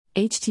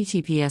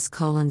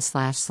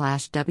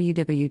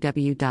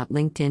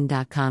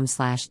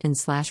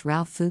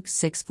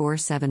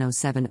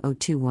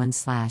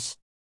https://www.linkedin.com/in/ralphfuchs647070221/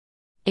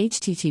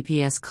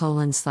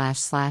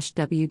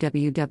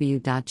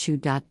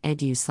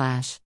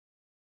 https://www.chu.edu/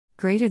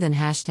 Greater than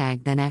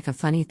hashtag then a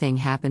funny thing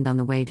happened on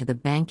the way to the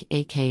bank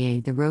aka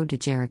the road to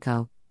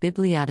Jericho,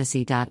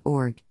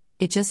 bibliodyssey.org.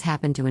 It just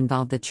happened to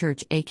involve the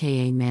church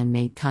aka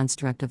man-made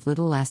construct of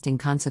little lasting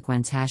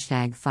consequence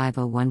hashtag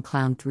 501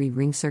 clown 3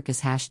 ring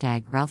circus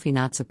hashtag Ralphie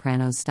not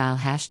Sopranos style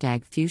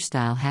hashtag FUCHED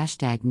style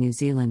hashtag New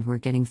Zealand we're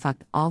getting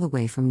fucked all the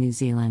way from New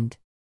Zealand.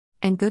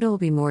 And good old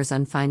B Moore's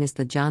unfinest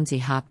the John Z.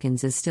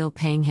 Hopkins is still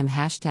paying him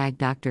hashtag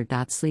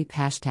doctor.sleep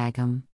hashtag him.